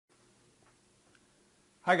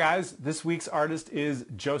Hi guys, this week's artist is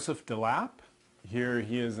Joseph DeLappe. Here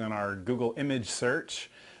he is in our Google image search.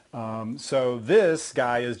 So this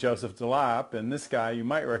guy is Joseph DeLappe, and this guy you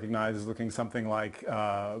might recognize as looking something like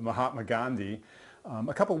Mahatma Gandhi.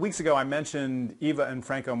 A couple weeks ago I mentioned Eva and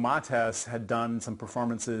Franco Mates had done some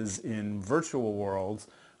performances in virtual worlds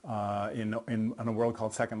in a world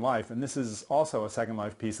called Second Life, and this is also a Second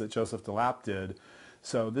Life piece that Joseph DeLappe did.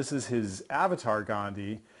 So this is his avatar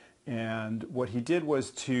Gandhi, and what he did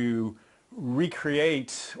was to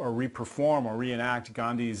recreate or reperform or reenact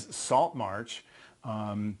Gandhi's Salt March.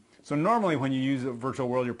 So normally when you use a virtual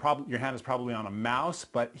world, your hand is probably on a mouse,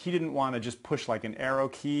 but he didn't want to just push like an arrow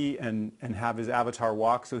key and have his avatar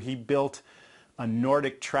walk, so he built a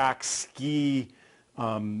Nordic track ski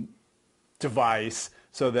device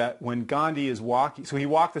so that when Gandhi is walking, so he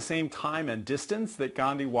walked the same time and distance that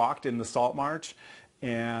Gandhi walked in the Salt March,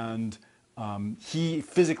 and he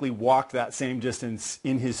physically walked that same distance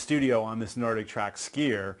in his studio on this Nordic track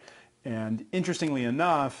skier. And interestingly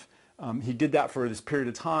enough, he did that for this period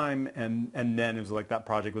of time, and then it was like that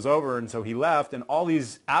project was over, and so he left, and all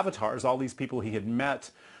these avatars, all these people he had met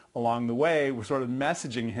along the way were sort of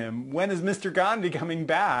messaging him, when is Mr. Gandhi coming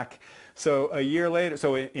back? So a year later,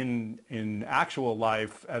 so in actual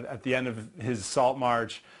life, at the end of his Salt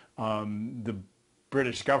March, the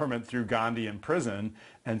British government threw Gandhi in prison,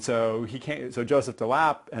 and so so Joseph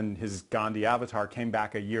DeLappe and his Gandhi avatar came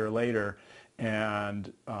back a year later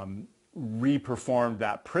and reperformed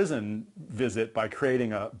that prison visit by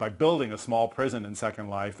building a small prison in Second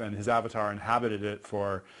Life, and his avatar inhabited it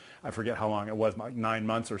for, I forget how long it was, like 9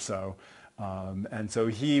 months or so, and so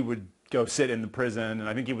he would go sit in the prison, and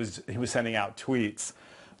I think he was sending out tweets,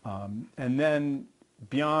 and then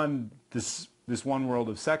beyond this one world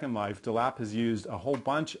of Second Life, DeLappe has used a whole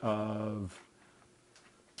bunch of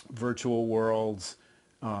virtual worlds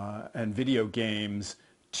and video games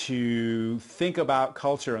to think about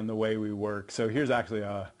culture and the way we work. So here's actually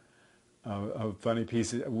a funny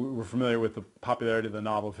piece. We're familiar with the popularity of the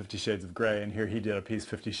novel 50 Shades of Grey, and here he did a piece,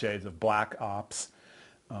 50 Shades of Black Ops.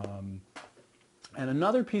 And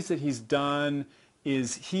another piece that he's done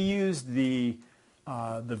is he used the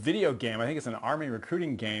video game, I think it's an army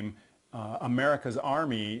recruiting game, America's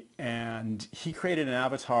Army, and he created an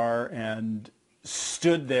avatar and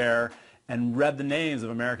stood there and read the names of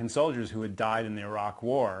American soldiers who had died in the Iraq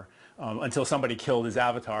War until somebody killed his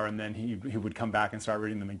avatar, and then he would come back and start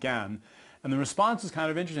reading them again. And the response is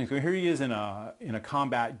kind of interesting. So here he is in a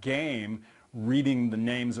combat game reading the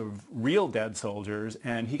names of real dead soldiers,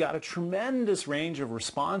 and he got a tremendous range of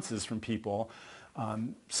responses from people.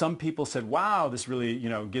 Some people said, wow, this really,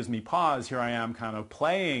 gives me pause. Here I am kind of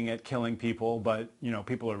playing at killing people, but,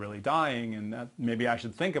 people are really dying, and maybe I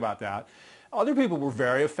should think about that. Other people were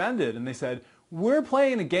very offended, and they said, we're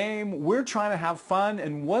playing a game, we're trying to have fun,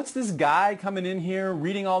 and what's this guy coming in here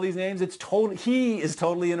reading all these names? He is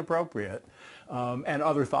totally inappropriate, and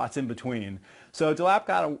other thoughts in between. So DeLappe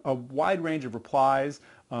got a wide range of replies.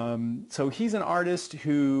 So he's an artist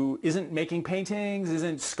who isn't making paintings,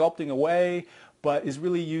 isn't sculpting away, but is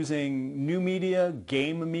really using new media,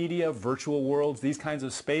 game media, virtual worlds, these kinds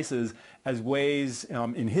of spaces as ways,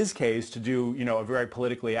 in his case, to do a very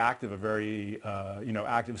politically active, a very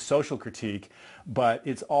active social critique. But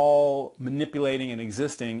it's all manipulating and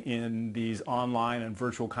existing in these online and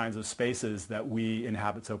virtual kinds of spaces that we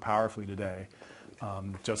inhabit so powerfully today.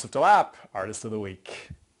 Joseph DeLappe, Artist of the Week.